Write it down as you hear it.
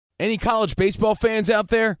Any college baseball fans out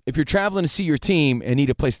there? If you're traveling to see your team and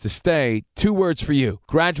need a place to stay, 2 words for you: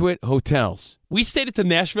 Graduate Hotels. We stayed at the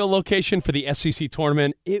Nashville location for the SEC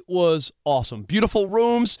tournament. It was awesome. Beautiful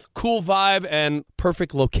rooms, cool vibe, and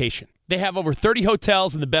perfect location. They have over 30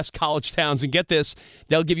 hotels in the best college towns, and get this,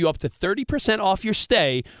 they'll give you up to 30% off your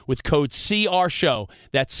stay with code CRSHOW.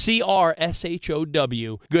 That's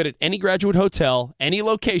CRSHOW. Good at any Graduate Hotel, any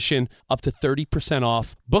location, up to 30%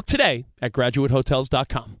 off. Book today at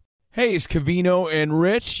graduatehotels.com. Hey, it's Cavino and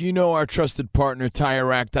Rich. You know our trusted partner,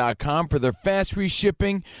 TireRack.com, for their fast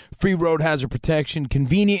reshipping, free road hazard protection,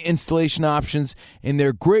 convenient installation options, and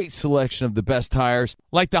their great selection of the best tires,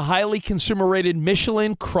 like the highly consumer-rated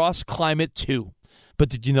Michelin Cross Climate 2. But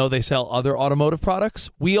did you know they sell other automotive products?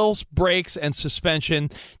 Wheels, brakes, and suspension,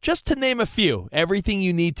 just to name a few. Everything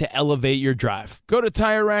you need to elevate your drive. Go to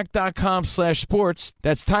TireRack.com/sports.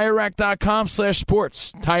 That's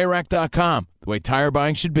TireRack.com/sports. TireRack.com, the way tire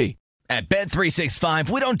buying should be. At Bet365,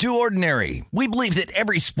 we don't do ordinary. We believe that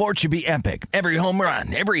every sport should be epic. Every home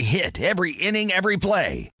run, every hit, every inning, every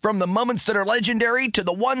play. From the moments that are legendary to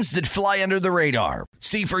the ones that fly under the radar.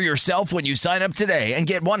 See for yourself when you sign up today and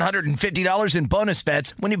get $150 in bonus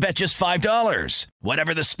bets when you bet just $5.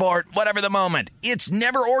 Whatever the sport, whatever the moment, it's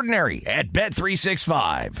never ordinary at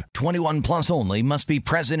Bet365. 21 plus only. Must be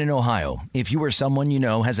present in Ohio. If you or someone you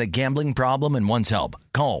know has a gambling problem and wants help,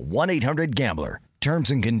 call 1-800-GAMBLER.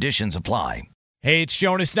 Terms and conditions apply. Hey, it's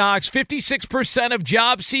Jonas Knox. 56% of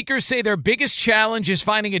job seekers say their biggest challenge is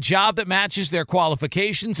finding a job that matches their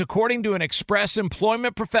qualifications, according to an Express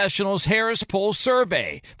Employment Professionals Harris Poll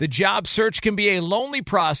survey. The job search can be a lonely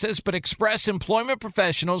process, but Express Employment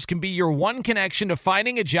Professionals can be your one connection to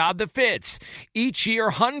finding a job that fits. Each year,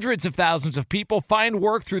 hundreds of thousands of people find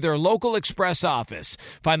work through their local Express office.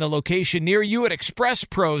 Find the location near you at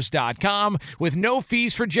expresspros.com. With no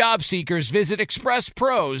fees for job seekers, visit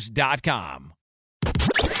expresspros.com.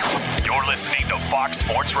 You're listening to Fox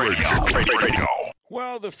Sports Radio.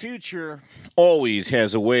 Well, the future always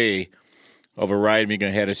has a way of arriving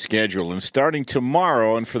ahead of schedule. And starting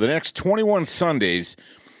tomorrow and for the next 21 Sundays,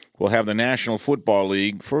 we'll have the National Football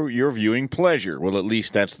League for your viewing pleasure. Well, at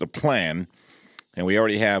least that's the plan. And we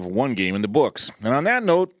already have one game in the books. And on that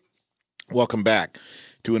note, welcome back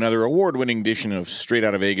to another award-winning edition of Straight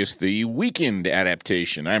Outta Vegas, the weekend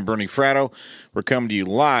adaptation. I'm Bernie Fratto. We're coming to you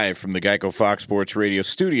live from the Geico Fox Sports Radio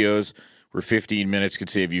studios, where 15 minutes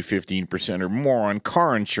could save you 15% or more on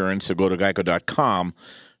car insurance. So go to geico.com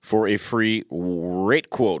for a free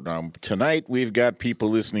rate quote. Now, tonight, we've got people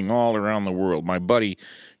listening all around the world. My buddy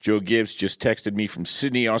Joe Gibbs just texted me from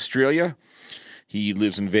Sydney, Australia. He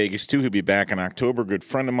lives in Vegas, too. He'll be back in October. Good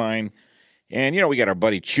friend of mine. And, we got our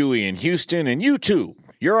buddy Chewy in Houston, and you, too.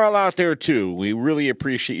 You're all out there, too. We really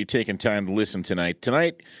appreciate you taking time to listen tonight.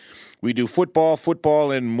 Tonight, we do football,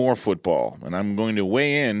 and more football. And I'm going to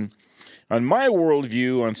weigh in on my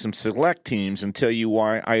worldview on some select teams and tell you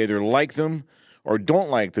why I either like them or don't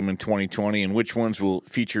like them in 2020 and which ones will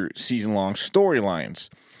feature season-long storylines.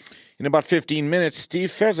 In about 15 minutes, Steve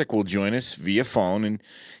Fezzik will join us via phone, and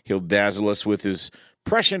he'll dazzle us with his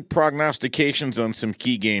prescient prognostications on some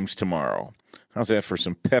key games tomorrow. How's that for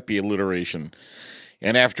some peppy alliteration?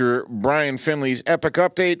 And after Brian Finley's epic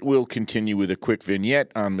update, we'll continue with a quick vignette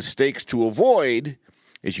on mistakes to avoid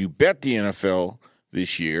as you bet the NFL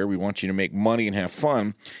this year. We want you to make money and have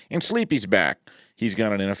fun. And Sleepy's back. He's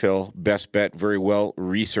got an NFL best bet very well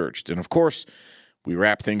researched. And, of course, we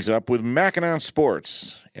wrap things up with Mackinon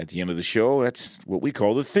Sports. At the end of the show, that's what we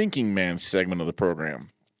call the Thinking Man segment of the program.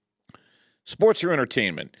 Sports are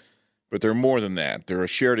entertainment, but they're more than that. They're a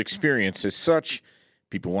shared experience. As such,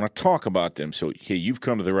 people want to talk about them. So, hey, you've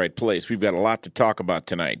come to the right place. We've got a lot to talk about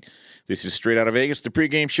tonight. This is Straight Outta Vegas, the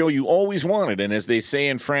pregame show you always wanted. And as they say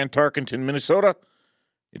in Fran Tarkenton, Minnesota,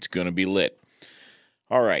 it's going to be lit.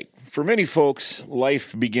 All right. For many folks,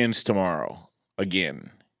 life begins tomorrow again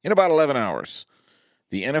in about 11 hours.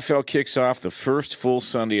 The NFL kicks off the first full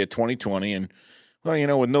Sunday of 2020. And,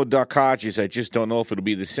 well, with no Duck Hodges, I just don't know if it'll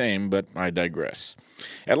be the same, but I digress.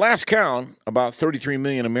 At last count, about 33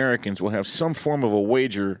 million Americans will have some form of a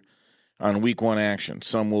wager on Week 1 action.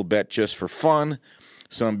 Some will bet just for fun,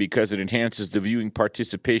 some because it enhances the viewing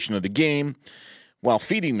participation of the game while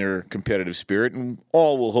feeding their competitive spirit, and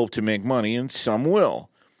all will hope to make money, and some will.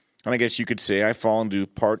 And I guess you could say I fall into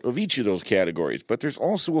part of each of those categories, but there's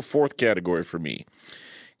also a fourth category for me.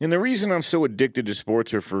 And the reason I'm so addicted to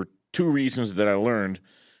sports are for two reasons that I learned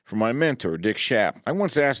from my mentor, Dick Schaap. I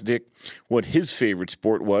once asked Dick what his favorite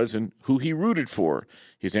sport was and who he rooted for.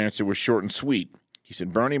 His answer was short and sweet. He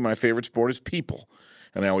said, Bernie, my favorite sport is people,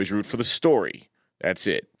 and I always root for the story. That's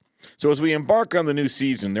it. So as we embark on the new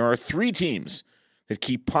season, there are three teams that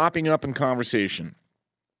keep popping up in conversation.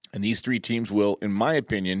 And these three teams will, in my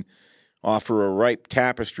opinion, offer a ripe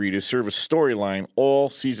tapestry to serve a storyline all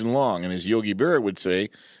season long. And as Yogi Berra would say,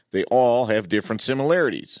 they all have different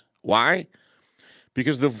similarities. Why?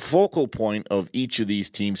 Because the focal point of each of these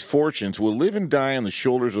teams' fortunes will live and die on the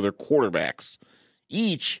shoulders of their quarterbacks,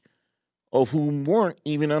 each of whom weren't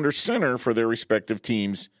even under center for their respective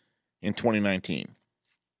teams in 2019.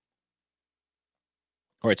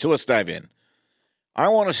 All right, so let's dive in. I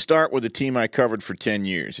want to start with a team I covered for 10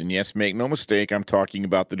 years. And yes, make no mistake, I'm talking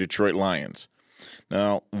about the Detroit Lions.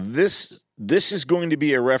 Now, this is going to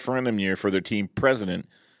be a referendum year for their team president,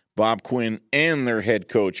 Bob Quinn, and their head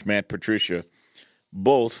coach, Matt Patricia,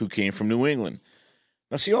 both who came from New England.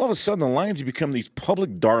 Now, see, all of a sudden, the Lions have become these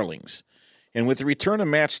public darlings. And with the return of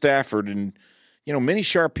Matt Stafford and, many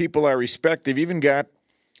sharp people I respect, they've even got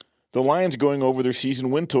the Lions going over their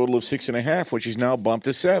season win total of 6.5, which is now bumped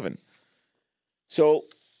to 7. So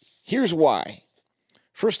here's why.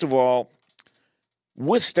 First of all,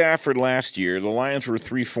 with Stafford last year, the Lions were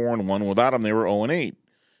 3-4-1. Without him, they were 0-8.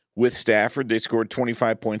 With Stafford, they scored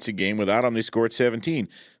 25 points a game. Without him, they scored 17.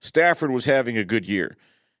 Stafford was having a good year.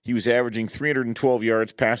 He was averaging 312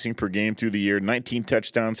 yards passing per game through the year, 19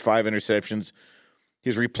 touchdowns, 5 interceptions.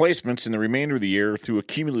 His replacements in the remainder of the year threw a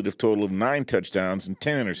cumulative total of 9 touchdowns and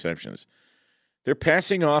 10 interceptions. Their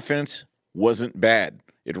passing offense wasn't bad.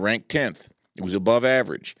 It ranked 10th. It was above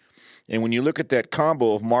average. And when you look at that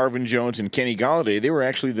combo of Marvin Jones and Kenny Golladay, they were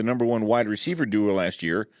actually the number one wide receiver duo last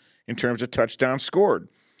year in terms of touchdowns scored.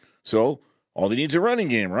 So all they need is a running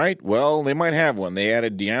game, right? Well, they might have one. They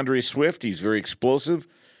added DeAndre Swift. He's very explosive.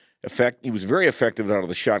 He was very effective out of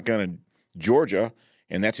the shotgun in Georgia,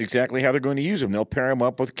 and that's exactly how they're going to use him. They'll pair him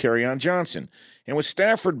up with Kerryon Johnson. And with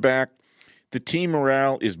Stafford back, the team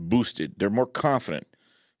morale is boosted. They're more confident.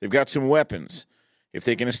 They've got some weapons. If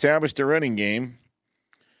they can establish their running game,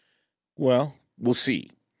 well, we'll see.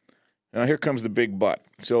 Now, here comes the big but.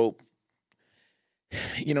 So,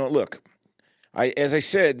 look, as I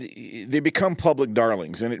said, they become public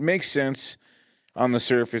darlings, and it makes sense on the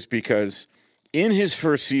surface because in his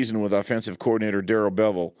first season with offensive coordinator Darrell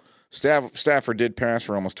Bevell, Stafford did pass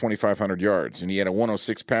for almost 2,500 yards, and he had a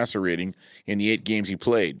 106 passer rating in the 8 games he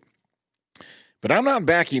played. But I'm not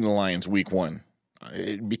backing the Lions week 1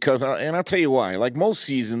 because, and I'll tell you why. Like most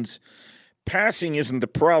seasons, passing isn't the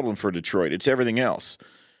problem for Detroit. It's everything else.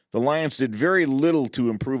 The Lions did very little to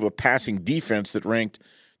improve a passing defense that ranked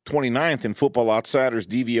 29th in Football Outsiders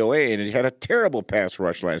DVOA, and it had a terrible pass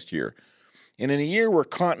rush last year. And in a year where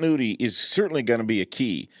continuity is certainly going to be a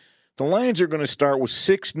key, the Lions are going to start with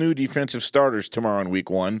 6 new defensive starters tomorrow in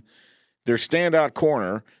week 1. Their standout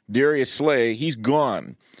corner, Darius Slay, he's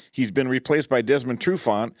gone. He's been replaced by Desmond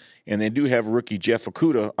Trufant, and they do have rookie Jeff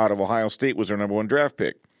Okudah out of Ohio State, was their number 1 draft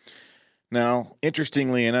pick. Now,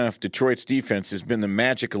 interestingly enough, Detroit's defense has been the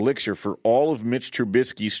magic elixir for all of Mitch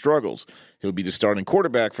Trubisky's struggles. He'll be the starting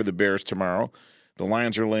quarterback for the Bears tomorrow. The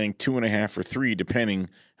Lions are laying 2.5 or 3, depending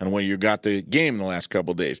on where you got the game the last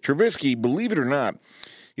couple of days. Trubisky, believe it or not,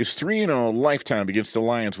 is 3-0 lifetime against the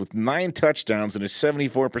Lions with 9 touchdowns and a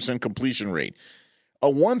 74% completion rate, a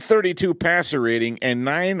 132 passer rating, and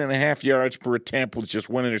 9.5 yards per attempt with just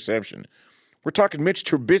 1 interception. We're talking Mitch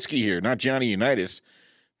Trubisky here, not Johnny Unitas.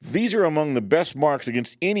 These are among the best marks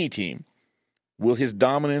against any team. Will his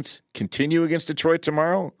dominance continue against Detroit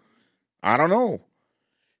tomorrow? I don't know.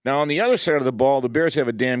 Now, on the other side of the ball, the Bears have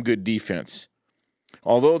a damn good defense.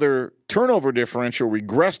 Although their turnover differential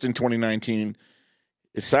regressed in 2019,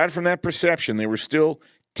 aside from that perception, they were still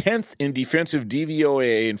 10th in defensive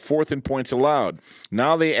DVOA and 4th in points allowed.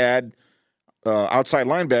 Now they add outside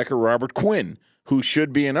linebacker Robert Quinn, who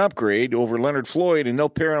should be an upgrade over Leonard Floyd, and they'll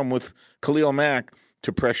pair him with Khalil Mack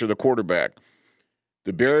to pressure the quarterback.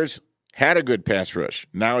 The Bears had a good pass rush.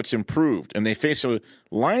 Now it's improved, and they face a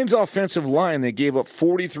Lions offensive line that gave up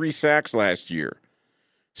 43 sacks last year.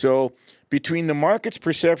 So between the market's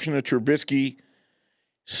perception of Trubisky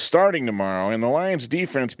starting tomorrow and the Lions'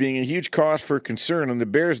 defense being a huge cause for concern and the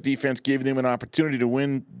Bears' defense giving them an opportunity to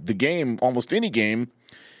win the game, almost any game,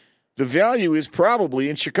 the value is probably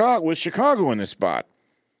in Chicago, with Chicago in this spot.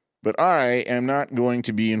 But I am not going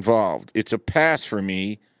to be involved. It's a pass for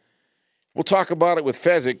me. We'll talk about it with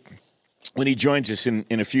Fezzik when he joins us in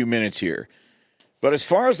a few minutes here. But as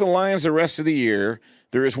far as the Lions the rest of the year,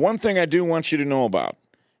 there is one thing I do want you to know about,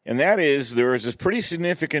 and that is there is a pretty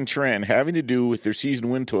significant trend having to do with their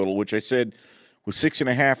season win total, which I said was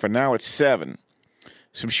 6.5, and now it's 7.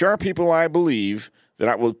 Some sharp people, I believe,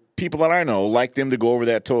 people that I know, like them to go over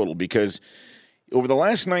that total because over the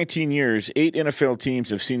last 19 years, 8 NFL teams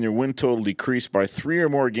have seen their win total decrease by 3 or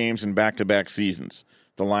more games in back-to-back seasons.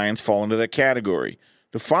 The Lions fall into that category.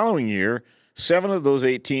 The following year, 7 of those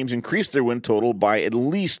 8 teams increased their win total by at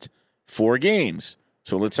least 4 games.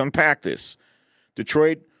 So let's unpack this.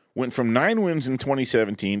 Detroit went from 9 wins in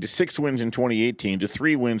 2017 to 6 wins in 2018 to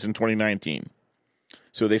 3 wins in 2019.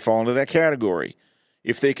 So they fall into that category.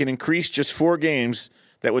 If they can increase just 4 games,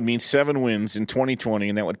 that would mean 7 wins in 2020,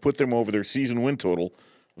 and that would put them over their season win total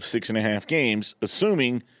of 6.5 games,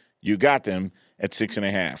 assuming you got them at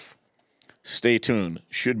 6.5. Stay tuned.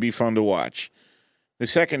 Should be fun to watch. The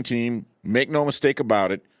second team, make no mistake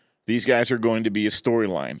about it, these guys are going to be a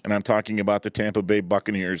storyline, and I'm talking about the Tampa Bay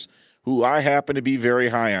Buccaneers, who I happen to be very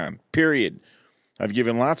high on, period. I've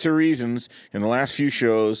given lots of reasons in the last few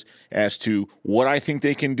shows as to what I think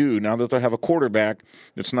they can do now that they'll have a quarterback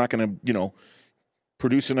that's not going to,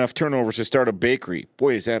 produce enough turnovers to start a bakery.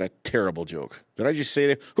 Boy, is that a terrible joke. Did I just say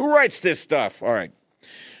that? Who writes this stuff? All right.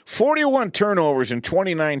 41 turnovers in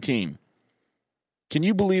 2019. Can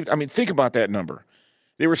you believe? Think about that number.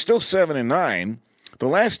 They were still 7-9. The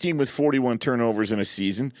last team with 41 turnovers in a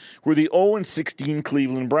season were the 0-16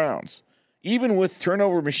 Cleveland Browns. Even with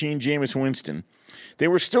turnover machine Jameis Winston, they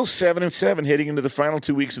were still 7-7 heading into the final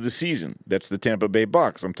 2 weeks of the season. That's the Tampa Bay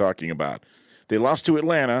Bucs I'm talking about. They lost to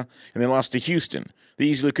Atlanta and they lost to Houston. They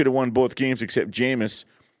easily could have won both games except Jameis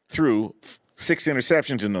threw 6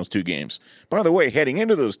 interceptions in those 2 games. By the way, heading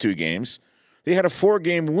into those 2 games, they had a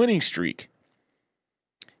 4-game winning streak.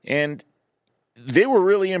 And they were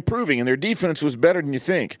really improving, and their defense was better than you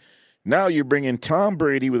think. Now you bring in Tom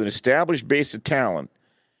Brady with an established base of talent,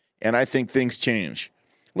 and I think things change.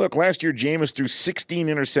 Look, last year Jameis threw 16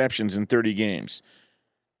 interceptions in 30 games.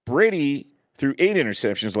 Brady threw 8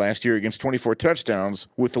 interceptions last year against 24 touchdowns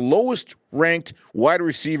with the lowest-ranked wide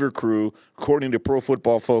receiver crew, according to Pro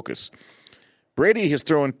Football Focus. Brady has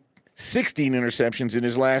thrown 16 interceptions in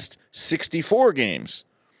his last 64 games.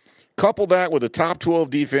 Couple that with a top 12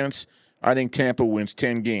 defense, I think Tampa wins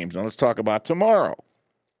 10 games. Now let's talk about tomorrow.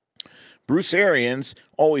 Bruce Arians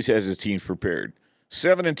always has his teams prepared.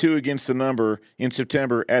 7-2 against the number in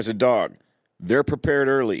September as a dog. They're prepared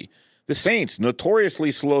early. The Saints,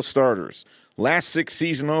 notoriously slow starters. Last 6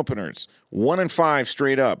 season openers, 1-5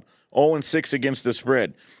 straight up, 0-6 against the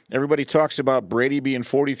spread. Everybody talks about Brady being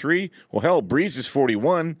 43. Well, hell, Breeze is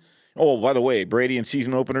 41. Oh, by the way, Brady in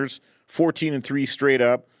season openers, 14-3 straight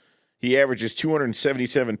up. He averages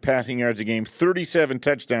 277 passing yards a game, 37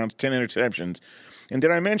 touchdowns, 10 interceptions. And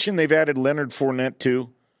did I mention they've added Leonard Fournette too?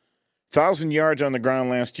 1,000 yards on the ground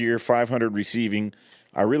last year, 500 receiving.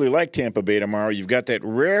 I really like Tampa Bay tomorrow. You've got that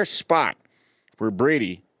rare spot where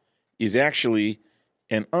Brady is actually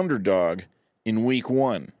an underdog in week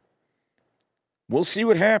 1. We'll see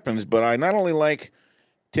what happens, but I not only like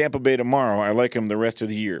Tampa Bay tomorrow, I like them the rest of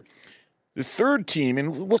the year. The third team,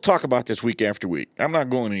 and we'll talk about this week after week. I'm not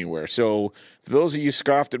going anywhere. So for those of you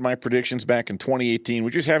scoffed at my predictions back in 2018, we're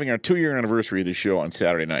just having our 2-year anniversary of the show on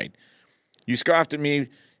Saturday night. You scoffed at me,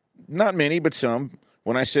 not many, but some,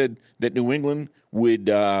 when I said that New England would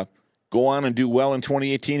go on and do well in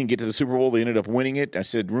 2018 and get to the Super Bowl. They ended up winning it. I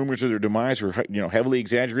said rumors of their demise were heavily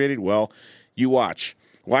exaggerated. Well, you watch.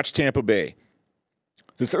 Watch Tampa Bay.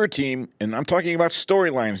 The third team, and I'm talking about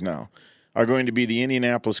storylines now, are going to be the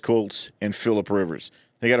Indianapolis Colts and Phillip Rivers.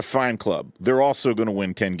 They got a fine club. They're also going to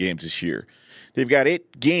win 10 games this year. They've got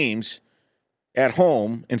 8 games at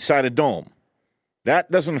home inside a dome.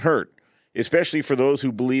 That doesn't hurt, especially for those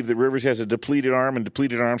who believe that Rivers has a depleted arm and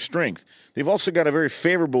depleted arm strength. They've also got a very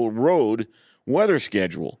favorable road weather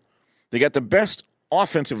schedule. They got the best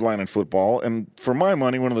offensive line in football, and for my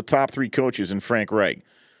money, one of the top 3 coaches in Frank Reich.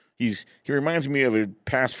 He reminds me of a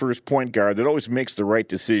pass-first point guard that always makes the right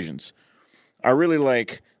decisions. I really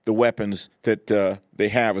like the weapons that they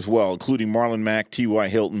have as well, including Marlon Mack, T.Y.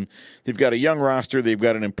 Hilton. They've got a young roster. They've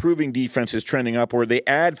got an improving defense that's trending upward. They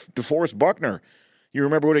add DeForest Buckner. You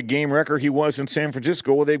remember what a game wrecker he was in San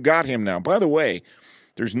Francisco? Well, they've got him now. By the way,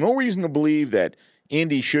 there's no reason to believe that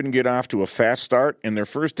Indy shouldn't get off to a fast start. In their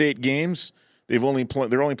first 8 games, they're only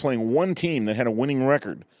playing one team that had a winning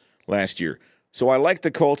record last year. So I like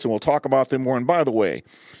the Colts, and we'll talk about them more. And by the way,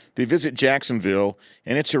 they visit Jacksonville,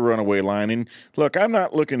 and it's a runaway line. And look, I'm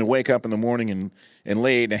not looking to wake up in the morning and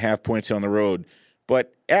lay 8.5 points on the road.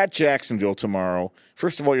 But at Jacksonville tomorrow,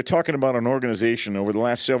 first of all, you're talking about an organization over the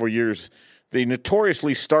last several years. They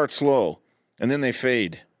notoriously start slow, and then they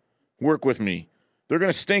fade. Work with me. They're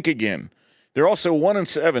going to stink again. They're also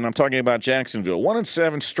 1-7. I'm talking about Jacksonville.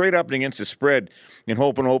 1-7 straight up and against the spread in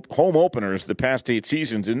home openers the past 8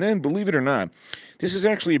 seasons. And then, believe it or not, this is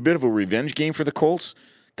actually a bit of a revenge game for the Colts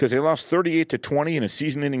because they lost 38-20 in a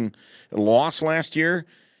season-ending loss last year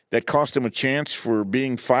that cost them a chance for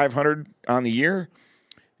being 500 on the year.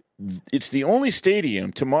 it's the only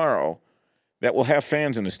stadium tomorrow that will have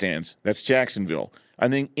fans in the stands. That's Jacksonville. I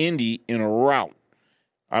think Indy in a rout.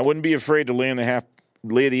 I wouldn't be afraid to lay the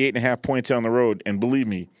 8.5 points on the road, and believe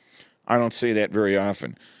me, I don't say that very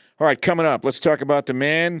often. All right, coming up, let's talk about the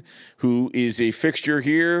man who is a fixture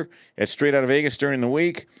here at Straight Out of Vegas during the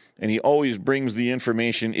week, and he always brings the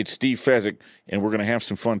information. It's Steve Fezzik, and we're going to have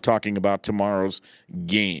some fun talking about tomorrow's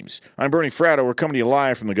games. I'm Bernie Fratto. We're coming to you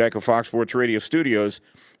live from the Geico Fox Sports Radio studios.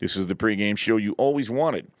 This is the pregame show you always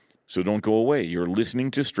wanted, so don't go away. You're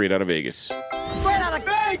listening to Straight Out of Vegas. Straight Out of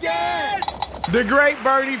Vegas! The great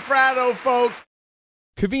Bernie Fratto, folks.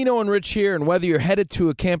 Covino and Rich here, and whether you're headed to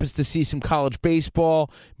a campus to see some college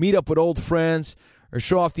baseball, meet up with old friends, or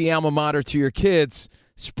show off the alma mater to your kids,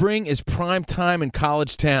 spring is prime time in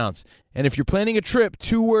college towns. And if you're planning a trip,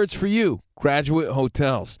 2 words for you: Graduate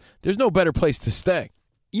Hotels. There's no better place to stay.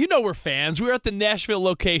 You know we're fans. We were at the Nashville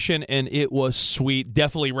location, and it was sweet.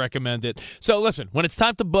 Definitely recommend it. So listen, when it's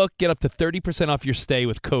time to book, get up to 30% off your stay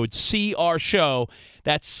with code CRSHOW.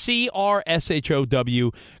 That's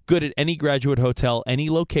CRSHOW. Good at any Graduate Hotel, any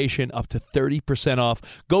location, up to 30% off.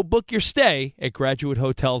 Go book your stay at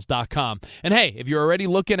graduatehotels.com. And hey, if you're already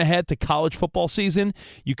looking ahead to college football season,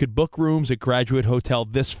 you could book rooms at Graduate Hotel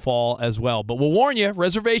this fall as well. But we'll warn you,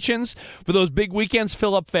 reservations for those big weekends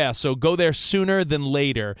fill up fast, so go there sooner than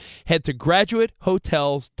later. Head to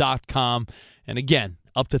graduatehotels.com. And again,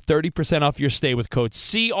 up to 30% off your stay with code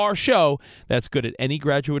CRSHOW. That's good at any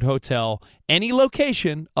Graduate Hotel, any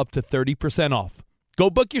location, up to 30% off.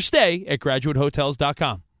 Go book your stay at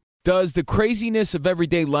graduatehotels.com. Does the craziness of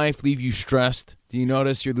everyday life leave you stressed? Do you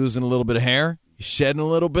notice you're losing a little bit of hair? You're shedding a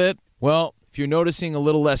little bit? Well, if you're noticing a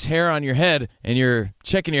little less hair on your head and you're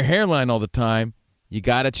checking your hairline all the time, you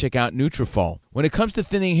got to check out Nutrafol. When it comes to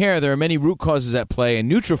thinning hair, there are many root causes at play, and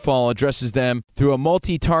Nutrafol addresses them through a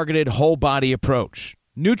multi-targeted whole-body approach.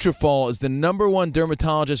 Nutrafol is the #1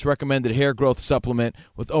 dermatologist-recommended hair growth supplement,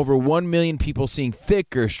 with over 1 million people seeing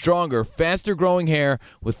thicker, stronger, faster-growing hair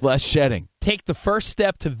with less shedding. Take the first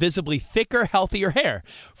step to visibly thicker, healthier hair.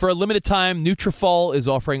 For a limited time, Nutrafol is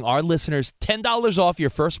offering our listeners $10 off your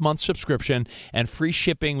first month subscription and free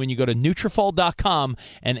shipping when you go to Nutrafol.com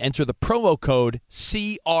and enter the promo code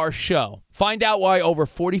CRSHOW. Find out why over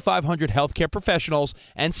 4,500 healthcare professionals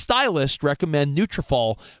and stylists recommend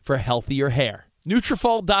Nutrafol for healthier hair.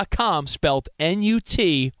 Nutrafol.com, spelled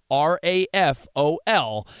Nutrafol.com,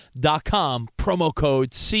 promo code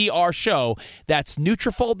CRSHOW. That's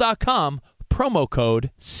Nutrafol.com, promo code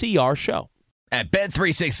CRSHOW. At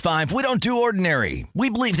Bet365, we don't do ordinary. We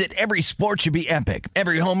believe that every sport should be epic.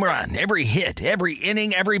 Every home run, every hit, every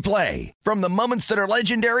inning, every play. From the moments that are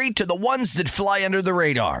legendary to the ones that fly under the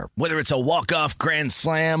radar. Whether it's a walk-off grand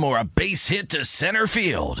slam or a base hit to center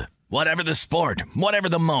field. Whatever the sport, whatever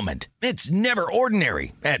the moment, it's never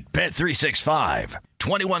ordinary at Bet365.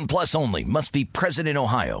 21 plus only. Must be present in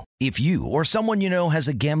Ohio. If you or someone you know has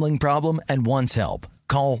a gambling problem and wants help,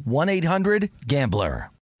 call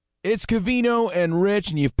 1-800-GAMBLER. It's Covino and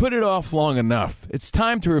Rich, and you've put it off long enough. It's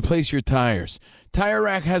time to replace your tires. Tire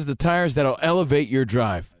Rack has the tires that'll elevate your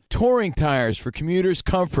drive. Touring tires for commuters'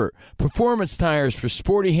 comfort. Performance tires for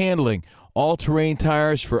sporty handling. All-terrain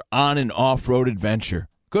tires for on- and off-road adventure.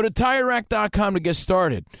 Go to TireRack.com to get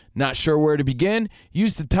started. Not sure where to begin?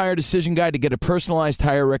 Use the Tire Decision Guide to get a personalized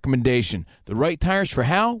tire recommendation. The right tires for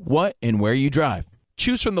how, what, and where you drive.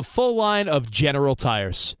 Choose from the full line of General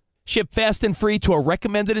Tires. Ship fast and free to a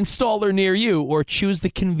recommended installer near you, or choose the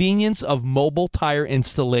convenience of mobile tire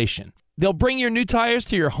installation. They'll bring your new tires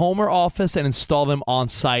to your home or office and install them on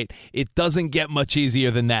site. It doesn't get much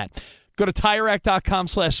easier than that. Go to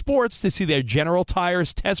TireRack.com/sports to see their General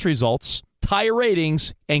Tires test results, tire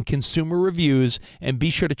ratings, and consumer reviews, and be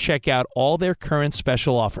sure to check out all their current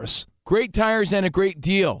special offers. Great tires and a great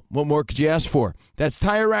deal. What more could you ask for? That's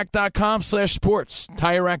TireRack.com/sports.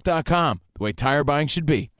 TireRack.com, the way tire buying should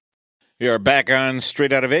be. We are back on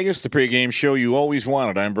Straight Out of Vegas, the pregame show you always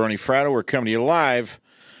wanted. I'm Bernie Fratto. We're coming to you live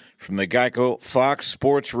from the Geico Fox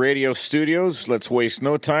Sports Radio studios. Let's waste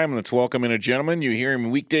no time. Let's welcome in a gentleman. You hear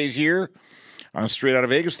him weekdays here on Straight Out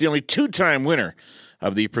of Vegas, the only two-time winner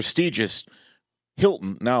of the prestigious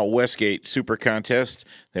Hilton, now Westgate Super Contest.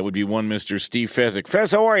 That would be one Mr. Steve Fezzik.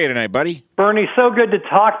 Fez, how are you tonight, buddy? Bernie, so good to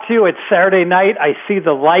talk to you. It's Saturday night. I see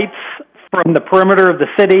the lights from the perimeter of the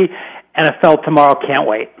city. NFL tomorrow. Can't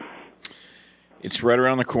wait. It's right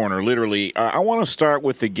around the corner, literally. I want to start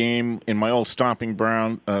with the game in my old stomping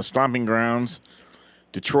grounds.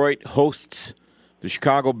 Detroit hosts the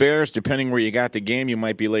Chicago Bears. Depending where you got the game, you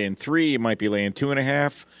might be laying 3, you might be laying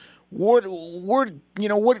 2.5.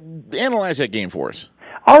 Analyze that game for us.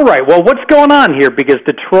 All right, well, what's going on here? Because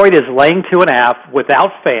Detroit is laying 2.5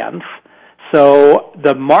 without fans. So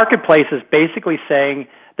the marketplace is basically saying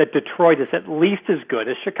that Detroit is at least as good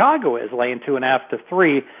as Chicago is, laying 2.5 to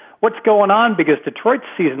 3. What's going on? Because Detroit's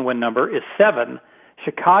season win number is 7.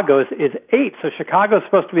 Chicago's is 8. So Chicago's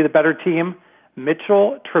supposed to be the better team.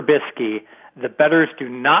 Mitchell Trubisky. The bettors do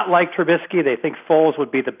not like Trubisky. They think Foles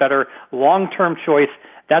would be the better long-term choice.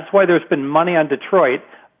 That's why there's been money on Detroit.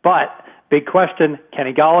 But big question,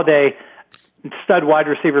 Kenny Golladay, stud wide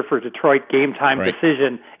receiver for Detroit, game-time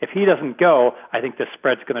decision. If he doesn't go, I think the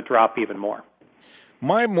spread's going to drop even more.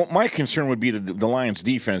 My concern would be the Lions'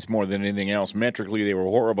 defense more than anything else. Metrically, they were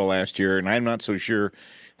horrible last year, and I'm not so sure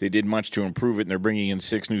they did much to improve it, and they're bringing in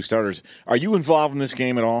 6 new starters. Are you involved in this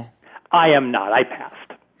game at all? I am not. I passed.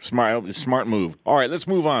 Smart move. All right, let's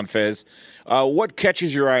move on, Fez. What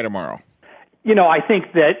catches your eye tomorrow? I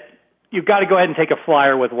think that you've got to go ahead and take a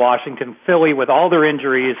flyer with Washington. Philly, with all their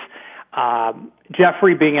injuries,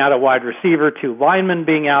 Jeffrey being out at wide receiver, 2 linemen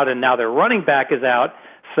being out, and now their running back is out.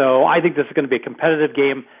 So I think this is going to be a competitive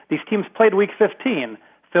game. These teams played Week 15.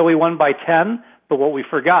 Philly won by 10, but what we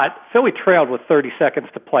forgot, Philly trailed with 30 seconds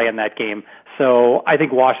to play in that game. So I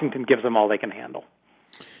think Washington gives them all they can handle.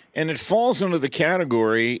 And it falls under the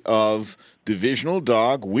category of divisional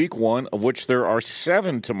dog, Week 1, of which there are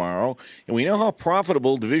 7 tomorrow. And we know how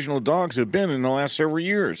profitable divisional dogs have been in the last several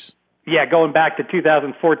years. Yeah, going back to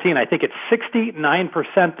 2014, I think it's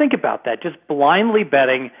 69%. Think about that, just blindly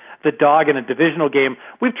betting the dog in a divisional game.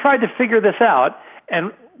 We've tried to figure this out,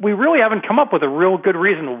 and we really haven't come up with a real good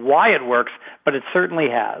reason why it works, but it certainly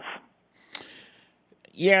has.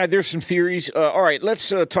 Yeah, there's some theories. All right,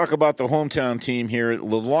 let's talk about the hometown team here. The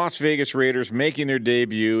Las Vegas Raiders making their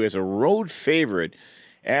debut as a road favorite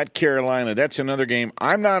at Carolina. That's another game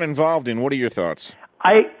I'm not involved in. What are your thoughts?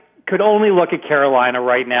 I could only look at Carolina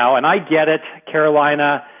right now, and I get it.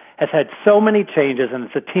 Carolina has had so many changes, and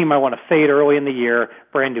it's a team I want to fade early in the year.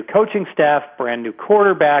 Brand new coaching staff, brand new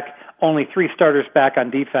quarterback, only 3 starters back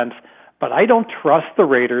on defense. But I don't trust the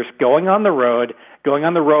Raiders going on the road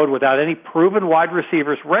without any proven wide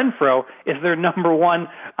receivers. Renfro is their number 1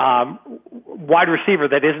 wide receiver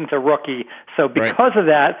that isn't a rookie. So because of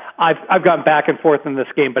that, I've gone back and forth in this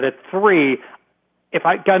game. But at 3, if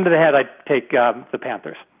I gun to the head, I'd take the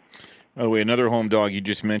Panthers. By the way, another home dog you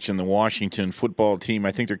just mentioned, the Washington football team.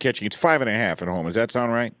 I think they're catching it's 5.5 at home. Does that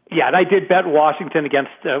sound right? Yeah, and I did bet Washington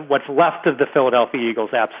against what's left of the Philadelphia Eagles.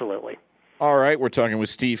 Absolutely. All right, we're talking with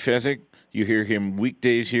Steve Fezzik. You hear him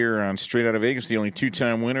weekdays here on Straight Outta Vegas, the only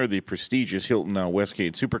 2-time winner of the prestigious Hilton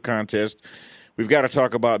Westgate Super Contest. We've got to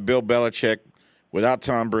talk about Bill Belichick without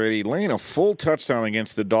Tom Brady laying a full touchdown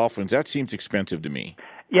against the Dolphins. That seems expensive to me.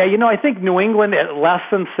 Yeah, I think New England at less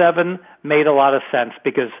than 7 made a lot of sense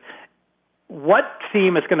because what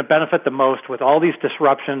team is going to benefit the most with all these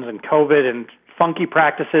disruptions and COVID and funky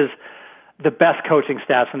practices? The best coaching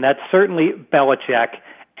staffs, and that's certainly Belichick.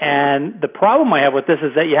 And the problem I have with this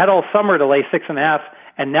is that you had all summer to lay 6.5,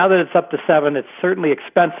 and now that it's up to 7, it's certainly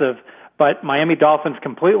expensive. But Miami Dolphins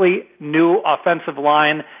completely new offensive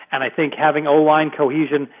line, and I think having O-line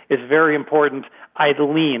cohesion is very important. I'd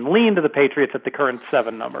lean to the Patriots at the current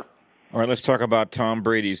 7 number. All right, let's talk about Tom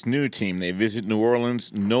Brady's new team. They visit New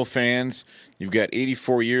Orleans, no fans. You've got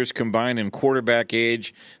 84 years combined in quarterback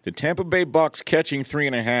age. The Tampa Bay Bucks catching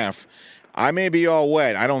 3.5. I may be all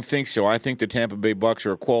wet. I don't think so. I think the Tampa Bay Bucks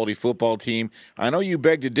are a quality football team. I know you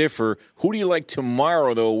beg to differ. Who do you like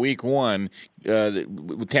tomorrow, though, Week 1,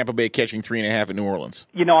 with Tampa Bay catching 3.5 at New Orleans?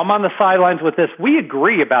 I'm on the sidelines with this. We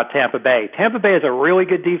agree about Tampa Bay. Tampa Bay has a really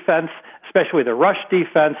good defense, especially the rush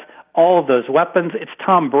defense, all of those weapons. It's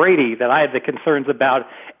Tom Brady that I have the concerns about,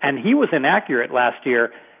 and he was inaccurate last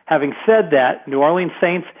year. Having said that, New Orleans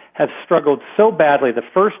Saints have struggled so badly the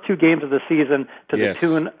first 2 games of the season to the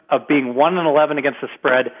tune of being 1-11 against the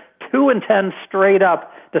spread, 2-10 straight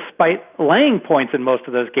up, despite laying points in most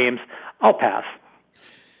of those games. I'll pass.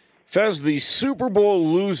 Fez, the Super Bowl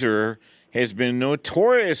loser has been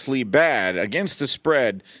notoriously bad against the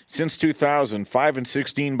spread since 2000,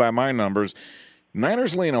 5-16 by my numbers.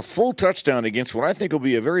 Niners laying a full touchdown against what I think will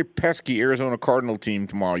be a very pesky Arizona Cardinal team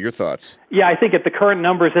tomorrow. Your thoughts? Yeah, I think at the current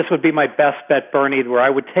numbers, this would be my best bet, Bernie, where I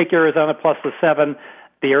would take Arizona plus the 7.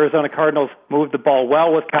 The Arizona Cardinals moved the ball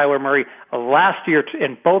well with Kyler Murray last year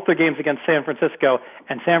in both their games against San Francisco.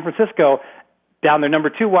 And San Francisco, down their number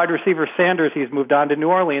 2 wide receiver, Sanders, he's moved on to New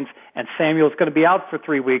Orleans, and Samuel's going to be out for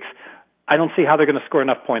 3 weeks. I don't see how they're going to score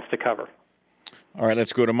enough points to cover. All right,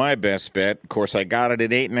 let's go to my best bet. Of course, I got it at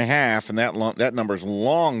 8.5, and that number's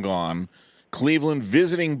long gone. Cleveland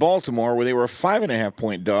visiting Baltimore, where they were a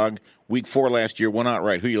 5.5-point dog Week 4 last year, went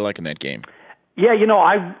outright. Who you like in that game? Yeah,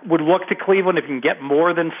 I would look to Cleveland if you can get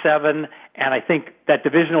more than 7, and I think that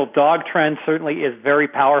divisional dog trend certainly is very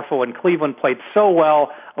powerful, and Cleveland played so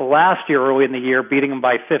well last year early in the year, beating them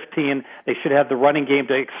by 15. They should have the running game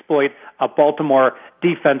to exploit a Baltimore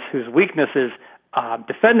defense whose weakness is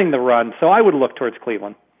defending the run, so I would look towards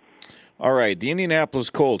Cleveland. All right, the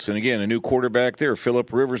Indianapolis Colts, and again, a new quarterback there,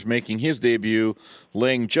 Phillip Rivers, making his debut,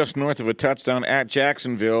 laying just north of a touchdown at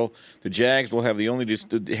Jacksonville. The Jags will have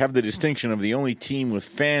the distinction of the only team with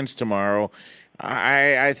fans tomorrow.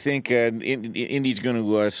 I think Indy's going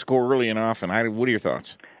to score early and often. What are your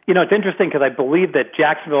thoughts? It's interesting because I believe that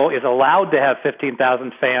Jacksonville is allowed to have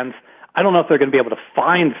 15,000 fans. I don't know if they're going to be able to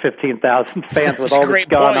find 15,000 fans with all this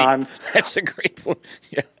going on. That's a great point.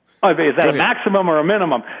 Yeah. Is that a maximum or a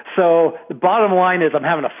minimum? So the bottom line is I'm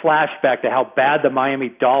having a flashback to how bad the Miami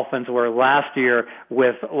Dolphins were last year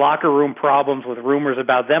with locker room problems, with rumors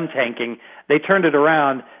about them tanking. They turned it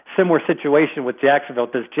around. Similar situation with Jacksonville.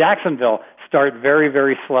 Does Jacksonville start very,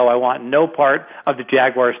 very slow? I want no part of the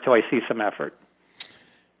Jaguars till I see some effort.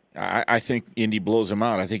 I think Indy blows them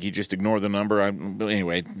out. I think you just ignore the number.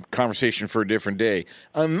 Anyway, conversation for a different day.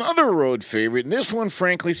 Another road favorite, and this one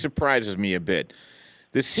frankly surprises me a bit.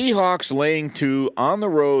 The Seahawks laying 2 on the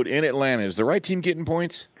road in Atlanta. Is the right team getting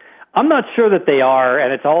points? I'm not sure that they are,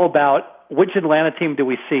 and it's all about which Atlanta team do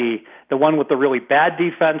we see, the one with the really bad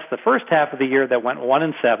defense the first half of the year that went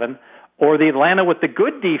 1-7, or the Atlanta with the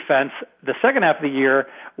good defense the second half of the year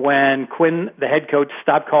when Quinn, the head coach,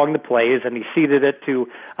 stopped calling the plays and he ceded it to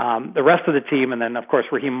the rest of the team, and then, of course,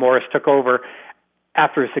 Raheem Morris took over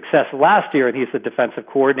after his success last year, and he's the defensive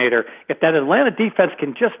coordinator. If that Atlanta defense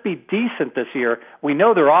can just be decent this year, we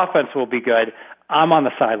know their offense will be good. I'm on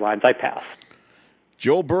the sidelines. I pass.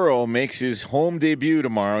 Joe Burrow makes his home debut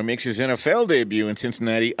tomorrow. He makes his NFL debut in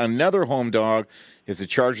Cincinnati. Another home dog as the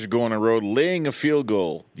Chargers go on the road, laying a field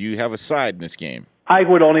goal. Do you have a side in this game? I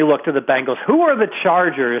would only look to the Bengals. Who are the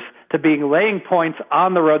Chargers to being laying points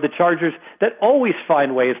on the road? The Chargers that always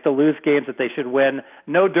find ways to lose games that they should win.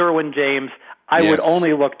 No Derwin James. I would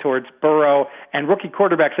only look towards Burrow, and rookie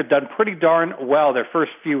quarterbacks have done pretty darn well their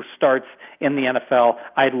first few starts in the NFL.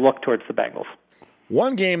 I'd look towards the Bengals.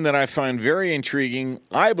 One game that I find very intriguing,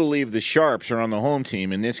 I believe the Sharps are on the home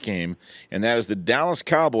team in this game, and that is the Dallas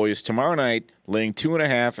Cowboys tomorrow night laying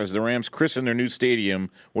 2.5 as the Rams christen their new stadium.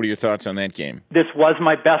 What are your thoughts on that game? This was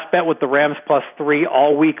my best bet with the Rams +3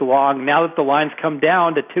 all week long. Now that the lines come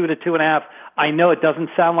down to 2 to 2.5, I know it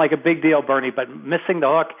doesn't sound like a big deal, Bernie, but missing the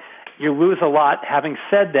hook, you lose a lot. Having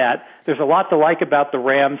said that, there's a lot to like about the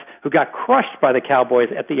Rams, who got crushed by the Cowboys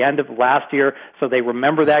at the end of last year, so they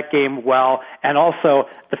remember that game well. And also,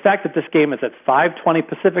 the fact that this game is at 5:20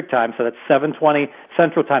 Pacific time, so that's 7:20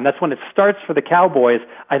 Central time, that's when it starts for the Cowboys.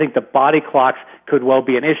 I think the body clocks could well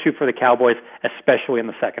be an issue for the Cowboys, especially in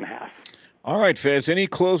the second half. All right, Fez, any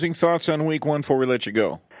closing thoughts on Week 1 before we let you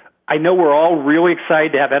go? I know we're all really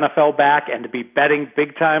excited to have NFL back and to be betting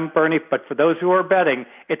big time, Bernie, but for those who are betting,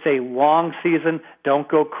 it's a long season. Don't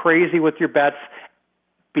go crazy with your bets.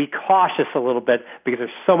 Be cautious a little bit because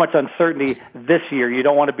there's so much uncertainty this year. You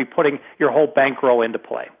don't want to be putting your whole bankroll into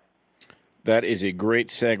play. That is a great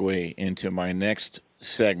segue into my next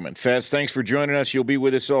segment. Fez, thanks for joining us. You'll be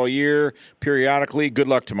with us all year, periodically. Good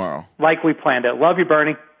luck tomorrow. Like we planned it. Love you,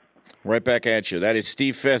 Bernie. Right back at you. That is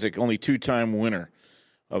Steve Fezzik, only 2-time winner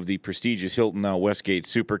of the prestigious Hilton Now Westgate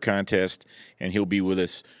Super Contest, and he'll be with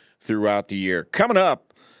us throughout the year. Coming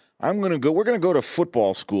up, we're going to go to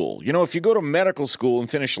football school. You know, if you go to medical school and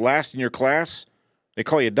finish last in your class, they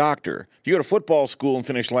call you a doctor. If you go to football school and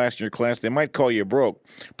finish last in your class, they might call you broke.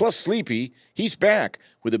 Plus, Sleepy, he's back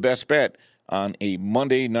with the best bet on a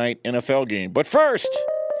Monday night NFL game. But first,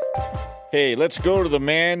 hey, let's go to the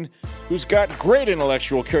man who's got great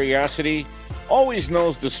intellectual curiosity, always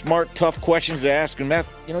knows the smart, tough questions to ask. And Matt,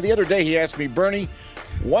 the other day he asked me, Bernie,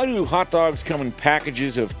 why do hot dogs come in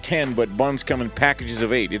packages of 10 but buns come in packages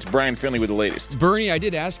of 8? It's Brian Finley with the latest. Bernie, I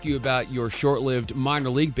did ask you about your short-lived minor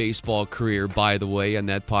league baseball career, by the way, on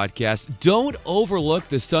that podcast. Don't overlook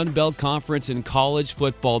the Sun Belt Conference in college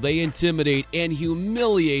football. They intimidate and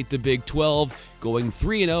humiliate the Big 12, going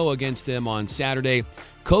 3-0 against them on Saturday.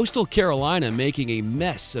 Coastal Carolina making a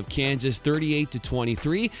mess of Kansas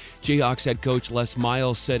 38-23. Jayhawks head coach Les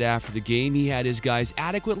Miles said after the game he had his guys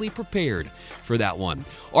adequately prepared for that one.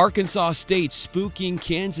 Arkansas State spooking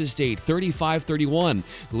Kansas State 35-31.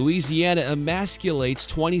 Louisiana emasculates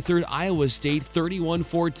 23rd Iowa State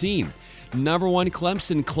 31-14. Number 1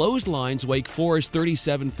 Clemson clotheslines Wake Forest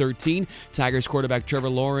 37-13. Tigers quarterback Trevor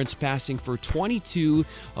Lawrence passing for 22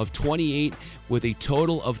 of 28 with a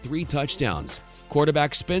total of 3 touchdowns.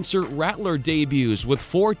 Quarterback Spencer Rattler debuts with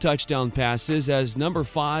 4 touchdown passes as number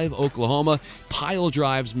 5 Oklahoma pile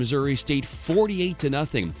drives Missouri State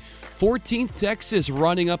 48-0. 14th Texas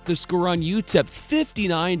running up the score on UTEP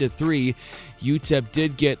 59-3. UTEP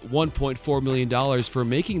did get $1.4 million for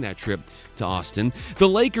making that trip to Austin. The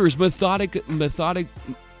Lakers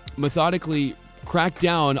methodically cracked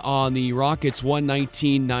down on the Rockets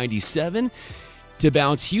 119-97 to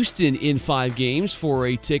bounce Houston in 5 games for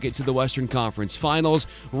a ticket to the Western Conference Finals.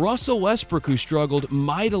 Russell Westbrook, who struggled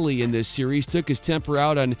mightily in this series, took his temper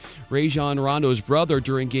out on Rajon Rondo's brother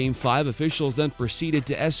during Game 5. Officials then proceeded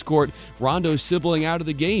to escort Rondo's sibling out of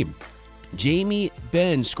the game. Jamie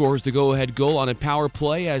Benn scores the go-ahead goal on a power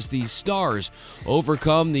play as the Stars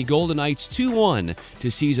overcome the Golden Knights 2-1 to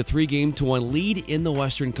seize a 3-1 lead in the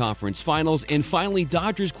Western Conference Finals. And finally,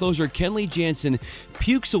 Dodgers closer Kenley Jansen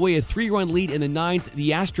pukes away a 3-run lead in the 9th.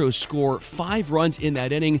 The Astros score 5 runs in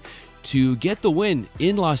that inning to get the win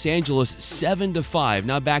in Los Angeles 7-5.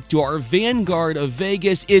 Now back to our vanguard of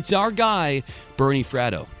Vegas. It's our guy, Bernie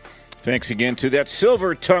Fratto. Thanks again to that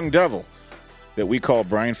silver-tongued devil that we call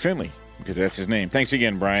Brian Finley, because that's his name. Thanks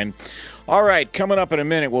again, Brian. All right, coming up in a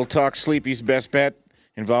minute, we'll talk Sleepy's best bet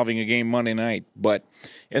involving a game Monday night. But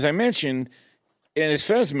as I mentioned, and as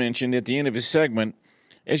Fez mentioned at the end of his segment,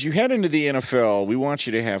 as you head into the NFL, we want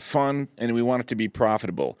you to have fun and we want it to be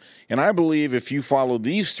profitable. And I believe if you follow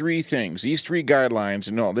these 3 things, these 3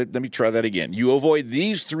 guidelines, let me try that again. You avoid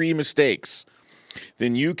these 3 mistakes,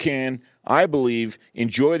 then you can, I believe,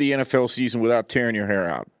 enjoy the NFL season without tearing your hair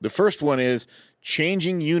out. The first one is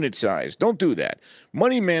changing unit size. Don't do that.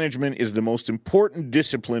 Money management is the most important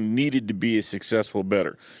discipline needed to be a successful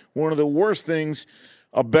bettor. One of the worst things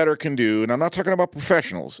a bettor can do, and I'm not talking about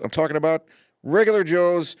professionals, I'm talking about regular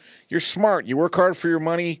Joes. You're smart. You work hard for your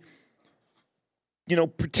money.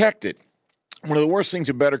 Protect it. One of the worst things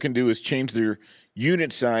a bettor can do is change their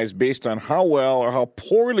unit size based on how well or how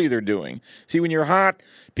poorly they're doing. See, when you're hot,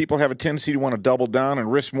 people have a tendency to want to double down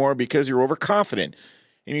and risk more because you're overconfident.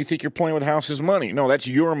 And you think you're playing with house's money. No, that's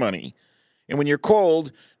your money. And when you're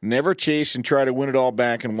cold, never chase and try to win it all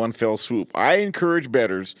back in one fell swoop. I encourage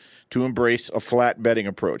bettors to embrace a flat betting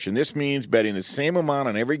approach. And this means betting the same amount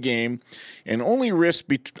on every game and only risk,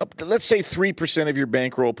 let's say, 3% of your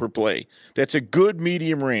bankroll per play. That's a good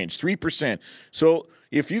medium range, 3%. So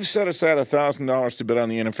if you've set aside $1,000 to bet on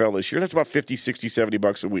the NFL this year, that's about $50, $60,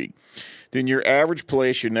 $70 a week. Then your average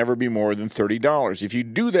play should never be more than $30. If you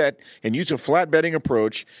do that and use a flat betting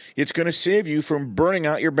approach, it's going to save you from burning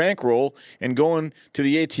out your bankroll and going to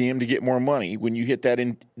the ATM to get more money when you hit that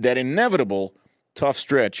inevitable tough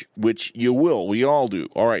stretch, which you will. We all do.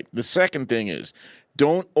 All right, the second thing is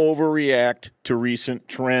don't overreact to recent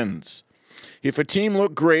trends. If a team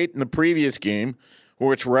looked great in the previous game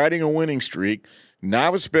or it's riding a winning streak,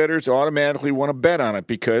 novice bettors automatically want to bet on it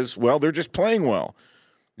because, well, they're just playing well.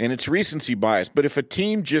 And it's recency bias. But if a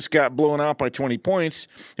team just got blown out by 20 points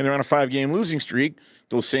and they're on a 5-game losing streak,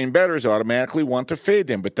 those same bettors automatically want to fade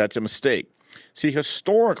them. But that's a mistake. See,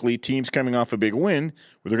 historically, teams coming off a big win,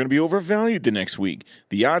 they're going to be overvalued the next week.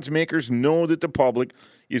 The odds makers know that the public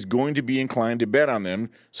is going to be inclined to bet on them,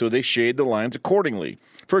 so they shade the lines accordingly.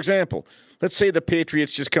 For example, let's say the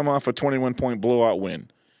Patriots just come off a 21-point blowout win.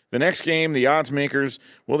 The next game, the odds makers,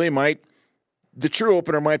 well, the true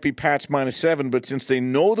opener might be Pats -7, but since they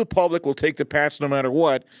know the public will take the Pats no matter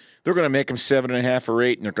what, they're going to make them 7.5 or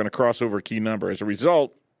 8, and they're going to cross over a key number. As a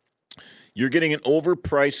result, you're getting an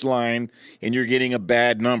overpriced line, and you're getting a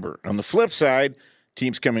bad number. On the flip side,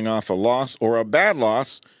 teams coming off a loss or a bad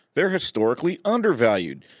loss, they're historically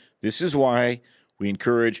undervalued. This is why we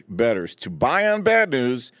encourage bettors to buy on bad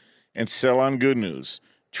news and sell on good news.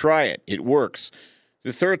 Try it. It works.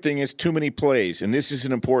 The third thing is too many plays, and this is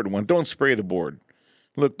an important one. Don't spray the board.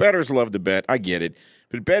 Look, bettors love to bet. I get it.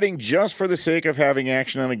 But betting just for the sake of having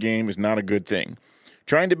action on a game is not a good thing.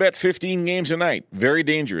 Trying to bet 15 games a night, very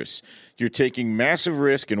dangerous. You're taking massive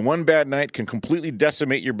risk, and one bad night can completely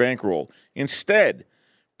decimate your bankroll. Instead,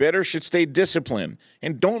 bettors should stay disciplined,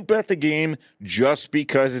 and don't bet the game just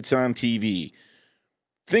because it's on TV.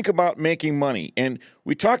 Think about making money. And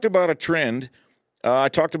we talked about a trend. I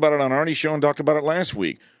talked about it on Arnie's show and talked about it last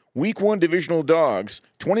week. Week 1 divisional dogs,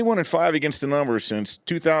 21-5 against the number since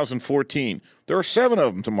 2014. There are 7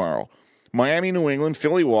 of them tomorrow. Miami, New England,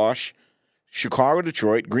 Philly, Wash, Chicago,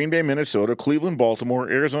 Detroit, Green Bay, Minnesota, Cleveland, Baltimore,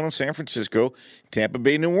 Arizona, San Francisco, Tampa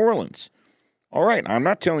Bay, New Orleans. All right, I'm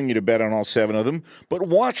not telling you to bet on all 7 of them, but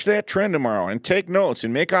watch that trend tomorrow and take notes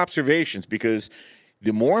and make observations, because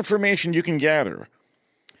the more information you can gather,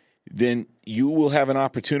 then you will have an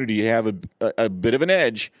opportunity to have a bit of an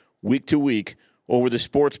edge week to week over the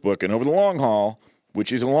sports book. And over the long haul,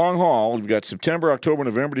 which is a long haul. You've got September, October,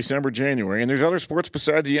 November, December, January, and there's other sports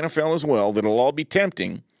besides the NFL as well that'll all be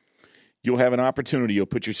tempting. You'll have an opportunity. You'll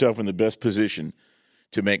put yourself in the best position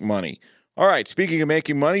to make money. All right, speaking of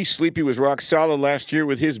making money, Sleepy was rock solid last year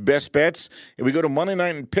with his best bets. And we go to Monday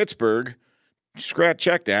night in Pittsburgh.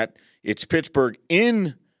 Check that. It's Pittsburgh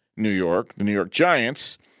in New York, the New York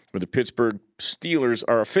Giants, where the Pittsburgh Steelers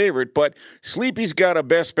are a favorite. But Sleepy's got a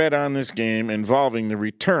best bet on this game involving the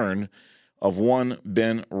return of one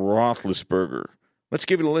Ben Roethlisberger. Let's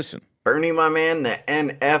give it a listen. Bernie, my man, the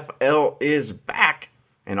NFL is back.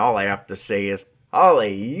 And all I have to say is,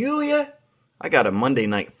 hallelujah. I got a Monday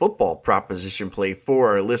Night Football proposition play for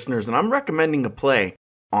our listeners, and I'm recommending a play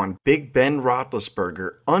on Big Ben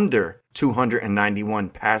Roethlisberger under 291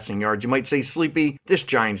 passing yards. You might say, Sleepy, this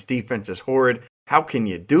Giants defense is horrid. How can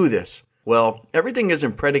you do this? Well, everything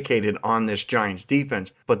isn't predicated on this Giants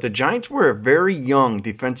defense, but the Giants were a very young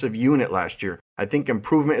defensive unit last year. I think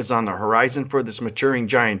improvement is on the horizon for this maturing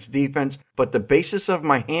Giants defense, but the basis of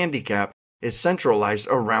my handicap is centralized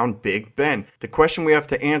around Big Ben. The question we have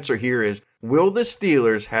to answer here is, will the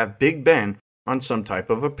Steelers have Big Ben on some type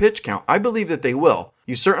of a pitch count? I believe that they will.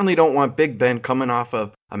 You certainly don't want Big Ben coming off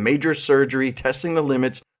of a major surgery, testing the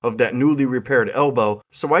limits of that newly repaired elbow.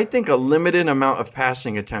 So I think a limited amount of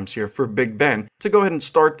passing attempts here for Big Ben to go ahead and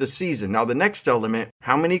start the season. Now the next element,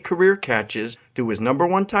 how many career catches do his number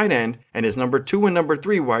 1 tight end and his number 2 and number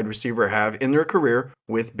 3 wide receiver have in their career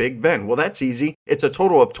with Big Ben? Well, that's easy. It's a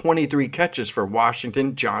total of 23 catches for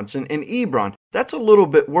Washington, Johnson, and Ebron. That's a little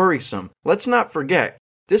bit worrisome. Let's not forget,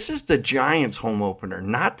 this is the Giants home opener,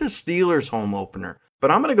 not the Steelers home opener. But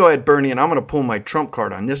I'm going to go ahead, Bernie, and I'm going to pull my trump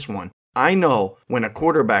card on this one. I know when a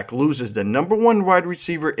quarterback loses the number 1 wide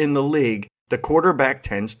receiver in the league, the quarterback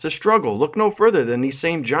tends to struggle. Look no further than these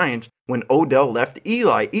same Giants when Odell left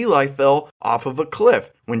Eli. Eli fell off of a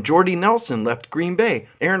cliff. When Jordy Nelson left Green Bay,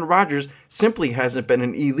 Aaron Rodgers simply hasn't been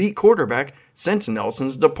an elite quarterback since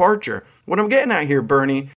Nelson's departure. What I'm getting at here,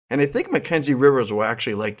 Bernie, and I think Mackenzie Rivers will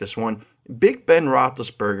actually like this one, Big Ben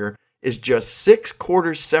Roethlisberger is just 6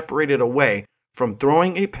 quarters separated away from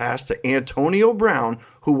throwing a pass to Antonio Brown,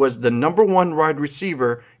 who was the number 1 wide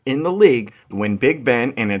receiver in the league when Big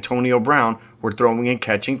Ben and Antonio Brown were throwing and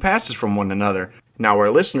catching passes from one another. Now, our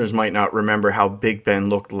listeners might not remember how Big Ben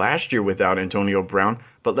looked last year without Antonio Brown,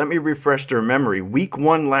 but let me refresh their memory. Week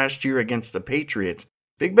 1 last year against the Patriots,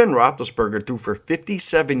 Big Ben Roethlisberger threw for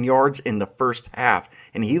 57 yards in the first half,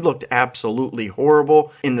 and he looked absolutely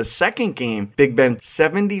horrible. In the second game, Big Ben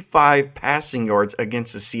 75 passing yards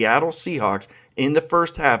against the Seattle Seahawks in the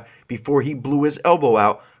first half before he blew his elbow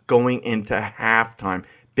out going into halftime.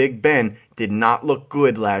 Big Ben did not look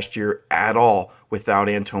good last year at all without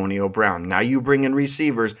Antonio Brown. Now you bring in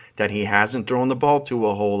receivers that he hasn't thrown the ball to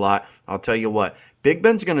a whole lot. I'll tell you what, Big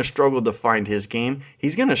Ben's going to struggle to find his game.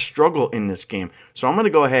 He's going to struggle in this game. So I'm going to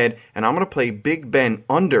go ahead and I'm going to play Big Ben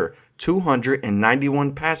under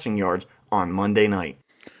 291 passing yards on Monday night.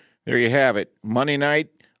 There you have it. Monday night,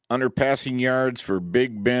 under passing yards for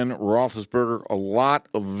Big Ben Roethlisberger. A lot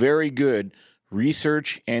of very good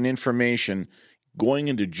research and information going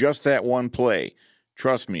into just that one play.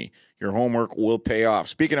 Trust me, your homework will pay off.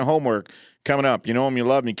 Speaking of homework, coming up, you know him, you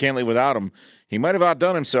love him, you can't live without him. He might have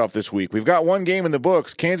outdone himself this week. We've got one game in the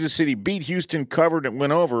books. Kansas City beat Houston, covered, and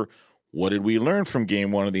went over. What did we learn from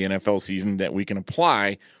game 1 of the NFL season that we can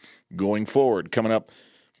apply going forward? Coming up,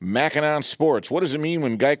 Mackinon Sports. What does it mean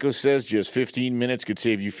when Geico says just 15 minutes could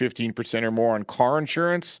save you 15% or more on car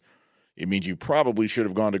insurance? It means you probably should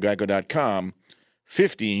have gone to geico.com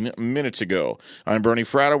 15 minutes ago. I'm Bernie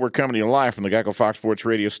Fratto. We're coming to you live from the Geico Fox Sports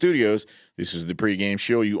Radio studios. This is the pregame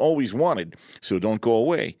show you always wanted, so don't go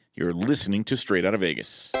away. You're listening to Straight Outta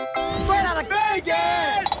Vegas. Straight Outta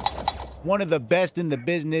Vegas! One of the best in the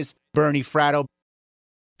business, Bernie Fratto.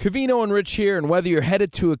 Covino and Rich here, and whether you're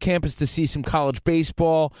headed to a campus to see some college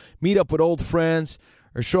baseball, meet up with old friends,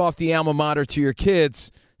 or show off the alma mater to your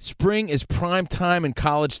kids, spring is prime time in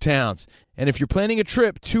college towns. And if you're planning a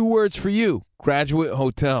trip, 2 words for you: Graduate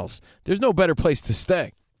Hotels. There's no better place to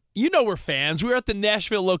stay. You know we're fans. We were at the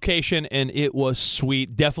Nashville location, and it was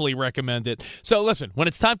sweet. Definitely recommend it. So listen, when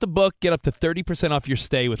it's time to book, get up to 30% off your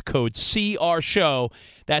stay with code CRSHOW.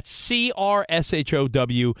 That's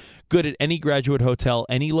CRSHOW. Good at any Graduate Hotel,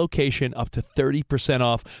 any location, up to 30%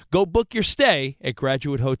 off. Go book your stay at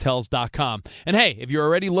graduatehotels.com. And hey, if you're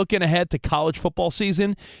already looking ahead to college football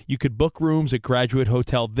season, you could book rooms at Graduate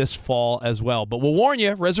Hotel this fall as well. But we'll warn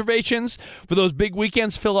you, reservations for those big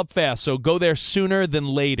weekends fill up fast, so go there sooner than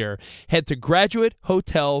later. Head to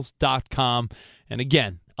graduatehotels.com. And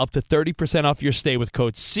again, up to 30% off your stay with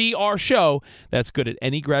code CRSHOW. That's good at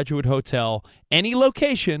any Graduate Hotel, any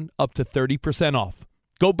location, up to 30% off.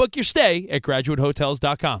 Go book your stay at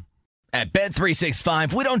graduatehotels.com. At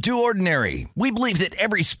Bet365, we don't do ordinary. We believe that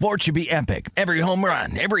every sport should be epic. Every home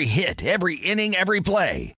run, every hit, every inning, every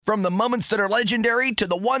play. From the moments that are legendary to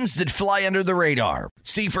the ones that fly under the radar.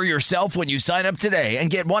 See for yourself when you sign up today and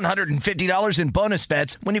get $150 in bonus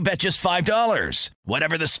bets when you bet just $5.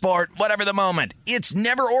 Whatever the sport, whatever the moment, it's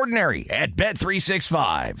never ordinary at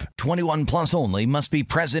Bet365. 21 plus only. Must be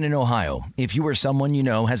present in Ohio. If you or someone you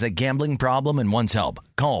know has a gambling problem and wants help,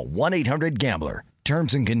 call 1-800-GAMBLER.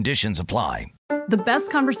 Terms and conditions apply. The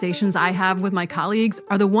best conversations I have with my colleagues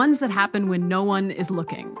are the ones that happen when no one is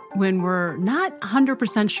looking, when we're not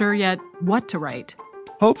 100% sure yet what to write.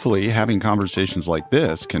 Hopefully, having conversations like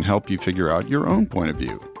this can help you figure out your own point of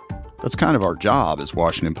view. That's kind of our job as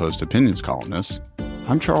Washington Post opinions columnists.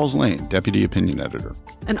 I'm Charles Lane, Deputy Opinion Editor.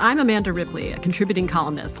 And I'm Amanda Ripley, a contributing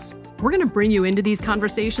columnist. We're going to bring you into these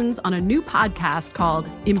conversations on a new podcast called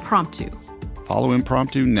Impromptu. Follow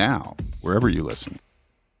Impromptu now, wherever you listen.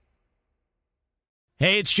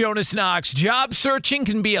 Hey, it's Jonas Knox. Job searching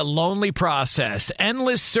can be a lonely process.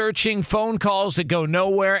 Endless searching, phone calls that go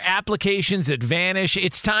nowhere, applications that vanish.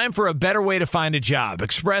 It's time for a better way to find a job.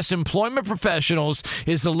 Express Employment Professionals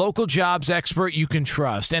is the local jobs expert you can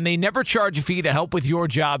trust, and they never charge a fee to help with your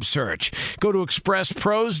job search. Go to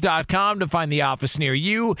expresspros.com to find the office near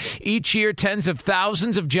you. Each year, tens of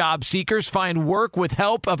thousands of job seekers find work with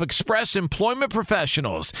help of Express Employment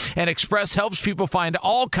Professionals, and Express helps people find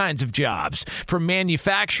all kinds of jobs, from manufacturing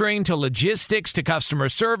to logistics to customer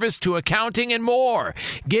service to accounting and more.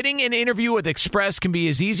 Getting an interview with Express can be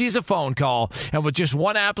as easy as a phone call, and with just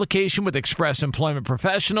one application with Express Employment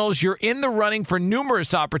Professionals, you're in the running for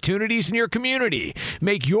numerous opportunities in your community.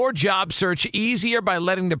 Make your job search easier by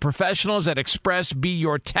letting the professionals at Express be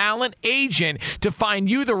your talent agent to find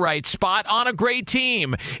you the right spot on a great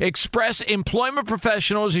team. Express Employment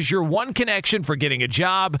Professionals is your one connection for getting a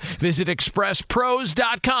job. Visit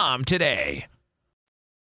expresspros.com today.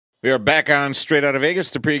 We are back on Straight Out of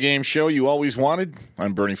Vegas, the pregame show you always wanted.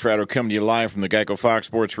 I'm Bernie Fratto, coming to you live from the Geico Fox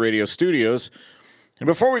Sports Radio studios. And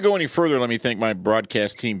before we go any further, let me thank my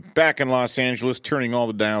broadcast team back in Los Angeles, turning all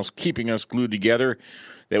the dials, keeping us glued together.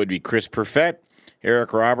 That would be Chris Perfett,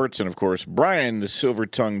 Eric Roberts, and, of course, Brian, the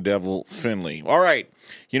Silver-Tongued Devil Finley. All right.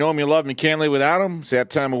 You know him, you love him, you can't live without him. It's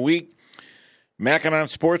that time of week. Mackinac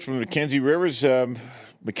Sports from Mackenzie Rivers.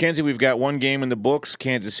 Mackenzie, we've got one game in the books,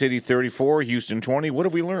 Kansas City 34, Houston 20. What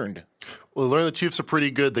have we learned? Well, we learned the Chiefs are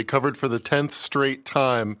pretty good. They covered for the 10th straight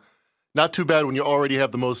time. Not too bad when you already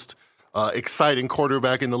have the most exciting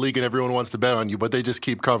quarterback in the league and everyone wants to bet on you, but they just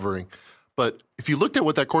keep covering. But if you looked at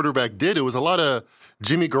what that quarterback did, it was a lot of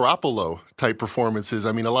Jimmy Garoppolo-type performances.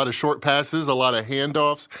 I mean, a lot of short passes, a lot of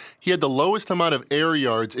handoffs. He had the lowest amount of air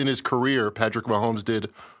yards in his career, Patrick Mahomes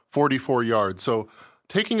did, 44 yards. So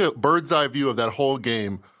taking a bird's-eye view of that whole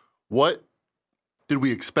game, what did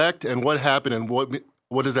we expect and what happened and what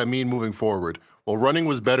does that mean moving forward? Well, running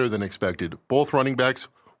was better than expected. Both running backs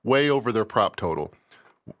way over their prop total.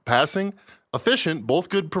 Passing, efficient, both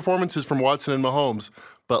good performances from Watson and Mahomes,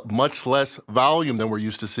 but much less volume than we're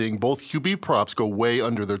used to seeing. Both QB props go way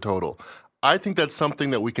under their total. I think that's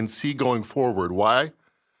something that we can see going forward. Why?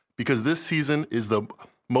 Because this season is the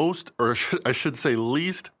most, or I should say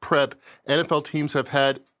least prep NFL teams have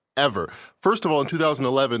had ever. First of all, in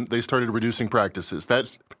 2011, they started reducing practices.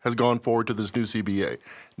 That has gone forward to this new CBA.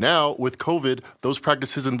 Now, with COVID, those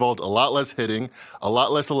practices involved a lot less hitting, a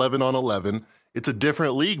lot less 11 on 11. It's a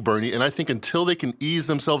different league, Bernie, and I think until they can ease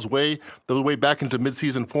themselves way back into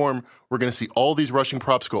midseason form, we're going to see all these rushing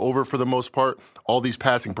props go over for the most part, all these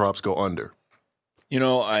passing props go under. You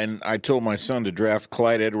know, I told my son to draft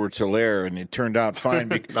Clyde Edwards-Helaire, and it turned out fine.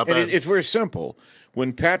 Not bad. It's very simple.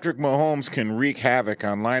 When Patrick Mahomes can wreak havoc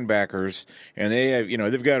on linebackers, and they have,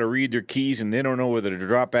 they've got to read their keys, and they don't know whether to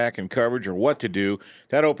drop back in coverage or what to do,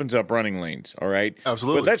 that opens up running lanes. All right,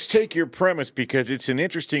 absolutely. But let's take your premise because it's an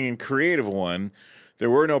interesting and creative one. There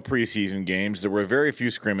were no preseason games. There were very few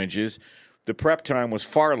scrimmages. The prep time was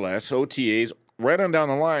far less. OTAs right on down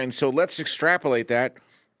the line. So let's extrapolate that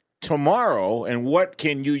tomorrow, and what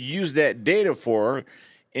can you use that data for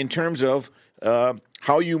in terms of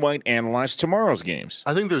how you might analyze tomorrow's games?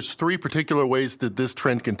 I think there's three particular ways that this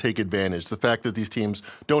trend can take advantage. The fact that these teams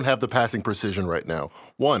don't have the passing precision right now.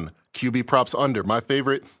 One, QB props under. My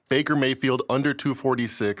favorite, Baker Mayfield under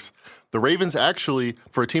 246. The Ravens actually,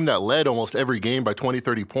 for a team that led almost every game by 20,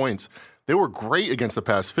 30 points, They were great against the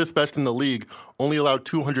pass, 5th best in the league, only allowed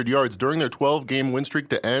 200 yards during their 12-game win streak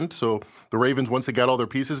to end. So the Ravens, once they got all their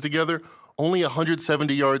pieces together, only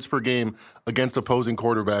 170 yards per game against opposing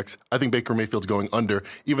quarterbacks. I think Baker Mayfield's going under,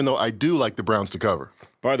 even though I do like the Browns to cover.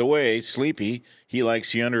 By the way, Sleepy, he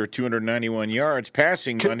likes the under 291 yards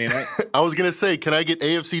passing Monday night. I was going to say, can I get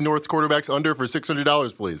AFC North's quarterbacks under for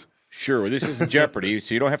 $600, please? Sure. This isn't Jeopardy,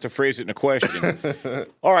 so you don't have to phrase it in a question.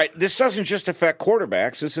 All right. This doesn't just affect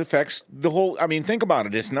quarterbacks. This affects the whole. I mean, think about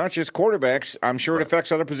it. It's not just quarterbacks. I'm sure it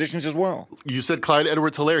affects other positions as well. You said Clyde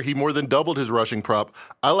Edwards-Helaire. He more than doubled his rushing prop.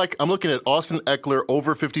 I'm looking at Austin Eckler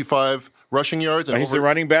over 55 rushing yards. And he's the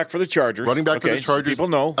running back for the Chargers. Running back for the Chargers. People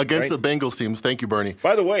know. Against the Bengals teams. Thank you, Bernie.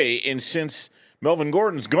 By the way, and since Melvin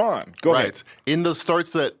Gordon's gone. Go ahead. In the starts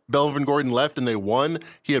that Melvin Gordon left and they won,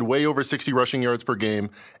 he had way over 60 rushing yards per game.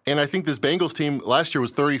 And I think this Bengals team last year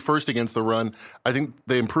was 31st against the run. I think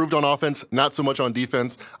they improved on offense, not so much on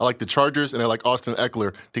defense. I like the Chargers, and I like Austin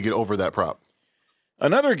Eckler to get over that prop.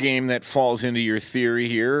 Another game that falls into your theory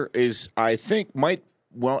here is, I think, it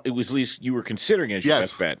was at least you were considering as your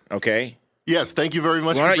best bet, okay? Yes, thank you very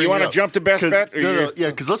much. You want to jump to best bet?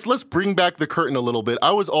 Because let's bring back the curtain a little bit.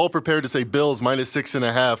 I was all prepared to say Bills minus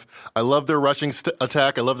 6.5. I love their rushing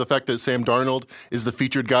attack. I love the fact that Sam Darnold is the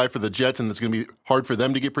featured guy for the Jets, and it's going to be hard for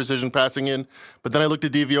them to get precision passing in. But then I looked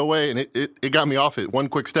at DVOA, and it got me off it. One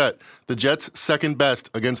quick stat. The Jets, second best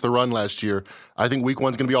against the run last year. I think week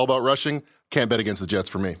one's going to be all about rushing. Can't bet against the Jets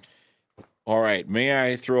for me. All right, may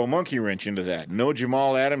I throw a monkey wrench into that? No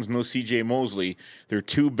Jamal Adams, no C.J. Mosley. They're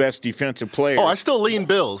two best defensive players. Oh, I still lean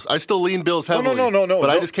Bills. Heavily. No. But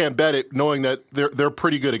I just can't bet it knowing that they're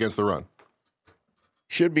pretty good against the run.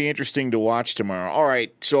 Should be interesting to watch tomorrow. All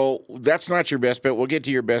right, so that's not your best bet. We'll get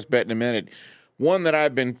to your best bet in a minute. One that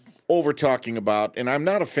I've been over-talking about, and I'm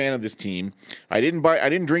not a fan of this team. I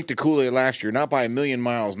didn't drink the Kool-Aid last year, not by a million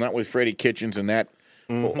miles, not with Freddie Kitchens and that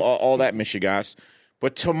all that Michigas.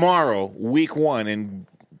 But tomorrow, week one, and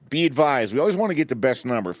be advised, we always want to get the best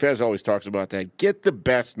number. Fez always talks about that. Get the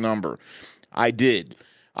best number. I did.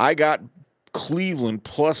 I got Cleveland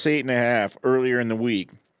plus 8.5 earlier in the week.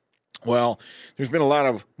 Well, there's been a lot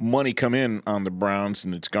of money come in on the Browns,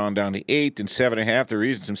 and it's gone down to 8 and 7.5. They're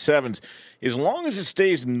using some 7s. As long as it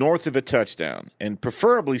stays north of a touchdown, and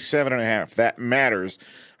preferably 7.5, that matters.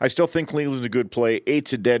 I still think Cleveland's a good play.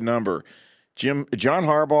 8's a dead number. John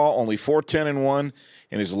Harbaugh, only 4-10-1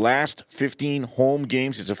 in his last 15 home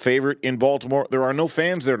games. It's a favorite in Baltimore. There are no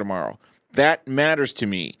fans there tomorrow. That matters to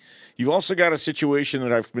me. You've also got a situation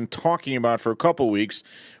that I've been talking about for a couple weeks,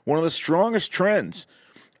 one of the strongest trends.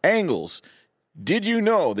 Angles. Did you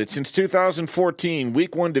know that since 2014,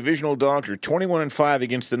 Week 1 divisional dogs are 21-5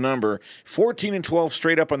 against the number, 14-12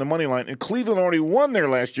 straight up on the money line, and Cleveland already won there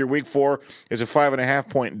last year, Week 4, as a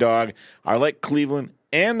 5.5-point dog. I like Cleveland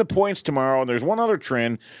and the points tomorrow. And there's one other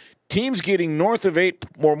trend. Teams getting north of 8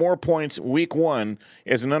 or more points week 1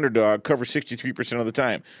 as an underdog cover 63% of the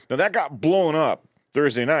time. Now, that got blown up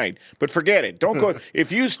Thursday night, but forget it. Don't go.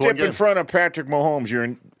 If you step in front of Patrick Mahomes,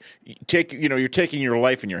 you're taking your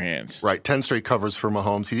life in your hands. Right, 10 straight covers for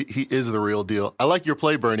Mahomes. He is the real deal. I like your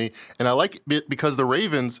play, Bernie, and I like it because the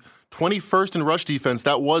Ravens, 21st in rush defense,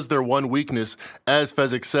 that was their one weakness, as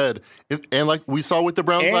Fezzik said, and like we saw with the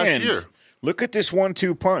Browns last year. Look at this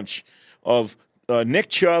 1-2 punch of Nick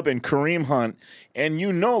Chubb and Kareem Hunt. And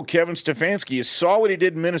Kevin Stefanski saw what he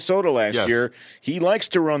did in Minnesota last year. He likes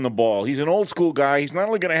to run the ball. He's an old-school guy. He's not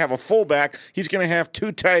only going to have a fullback, he's going to have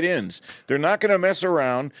 2 tight ends. They're not going to mess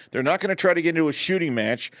around. They're not going to try to get into a shooting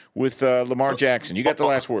match with Lamar Jackson. You got the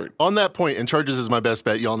last word. On that point, and Chargers is my best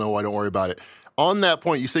bet. Y'all know why. Don't worry about it. On that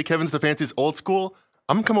point, you say Kevin Stefanski's old school.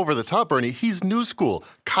 I'm going to come over the top, Bernie. He's new school.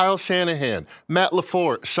 Kyle Shanahan, Matt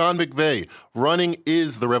LaFleur, Sean McVay. Running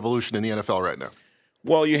is the revolution in the NFL right now.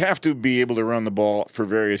 Well, you have to be able to run the ball for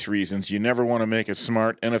various reasons. You never want to make a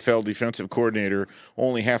smart NFL defensive coordinator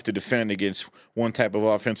only have to defend against one type of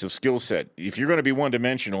offensive skill set. If you're going to be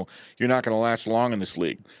one-dimensional, you're not going to last long in this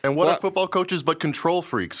league. And what are football coaches but control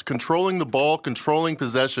freaks? Controlling the ball, controlling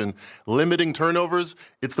possession, limiting turnovers.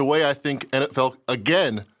 It's the way I think NFL,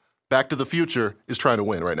 again, Back to the Future, is trying to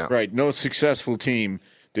win right now. Right. No successful team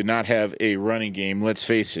did not have a running game. Let's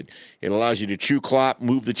face it. It allows you to chew clock,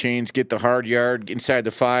 move the chains, get the hard yard inside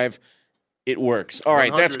the 5. It works. All right,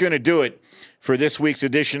 100. That's going to do it for this week's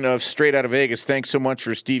edition of Straight Out of Vegas. Thanks so much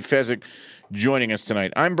for Steve Fezzik joining us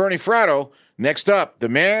tonight. I'm Bernie Fratto. Next up, the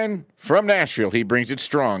man from Nashville. He brings it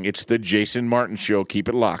strong. It's the Jason Martin Show. Keep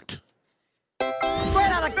it locked.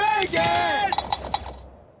 Straight Out of Vegas!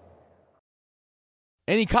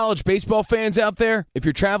 Any college baseball fans out there? If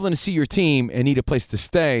you're traveling to see your team and need a place to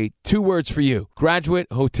stay, 2 words for you: Graduate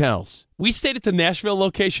Hotels. We stayed at the Nashville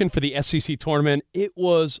location for the SEC tournament. It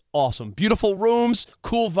was awesome. Beautiful rooms,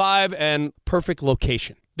 cool vibe, and perfect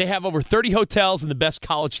location. They have over 30 hotels in the best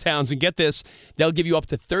college towns, and get this, they'll give you up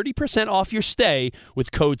to 30% off your stay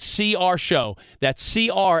with code CRSHOW. That's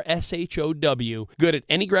CRSHOW. Good at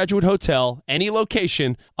any Graduate Hotel, any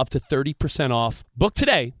location, up to 30% off. Book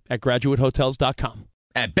today at graduatehotels.com.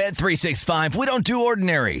 At Bet365, we don't do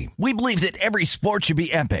ordinary. We believe that every sport should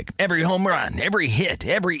be epic. Every home run, every hit,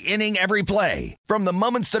 every inning, every play. From the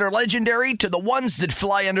moments that are legendary to the ones that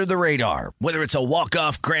fly under the radar. Whether it's a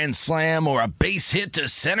walk-off grand slam or a base hit to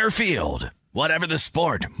center field. Whatever the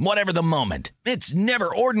sport, whatever the moment. It's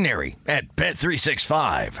never ordinary at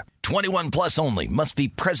Bet365. 21 plus only. Must be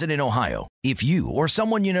present in Ohio. If you or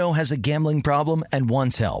someone you know has a gambling problem and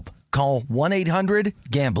wants help, call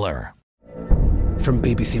 1-800-GAMBLER. From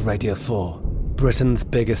BBC Radio 4, Britain's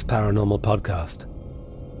biggest paranormal podcast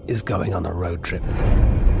is going on a road trip.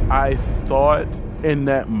 I thought in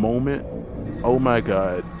that moment, oh my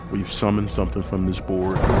God, we've summoned something from this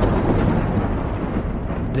board.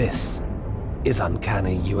 This is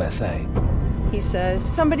Uncanny USA. He says,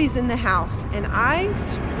 somebody's in the house, and I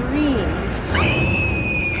screamed.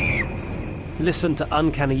 Listen to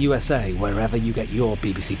Uncanny USA wherever you get your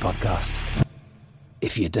BBC podcasts,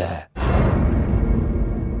 if you dare.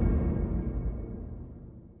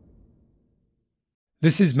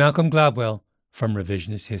 This is Malcolm Gladwell from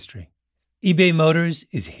Revisionist History. eBay Motors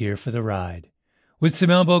is here for the ride. With some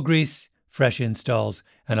elbow grease, fresh installs,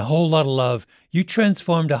 and a whole lot of love, you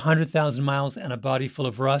transformed 100,000 miles and a body full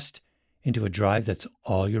of rust into a drive that's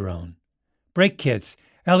all your own. Brake kits,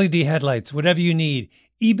 LED headlights, whatever you need,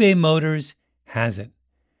 eBay Motors has it.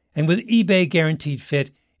 And with eBay Guaranteed Fit,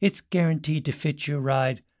 it's guaranteed to fit your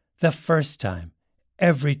ride the first time,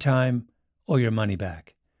 every time, or your money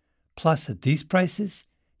back. Plus, at these prices,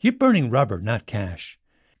 you're burning rubber, not cash.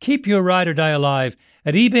 Keep your ride or die alive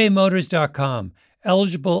at ebaymotors.com.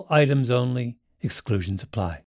 Eligible items only. Exclusions apply.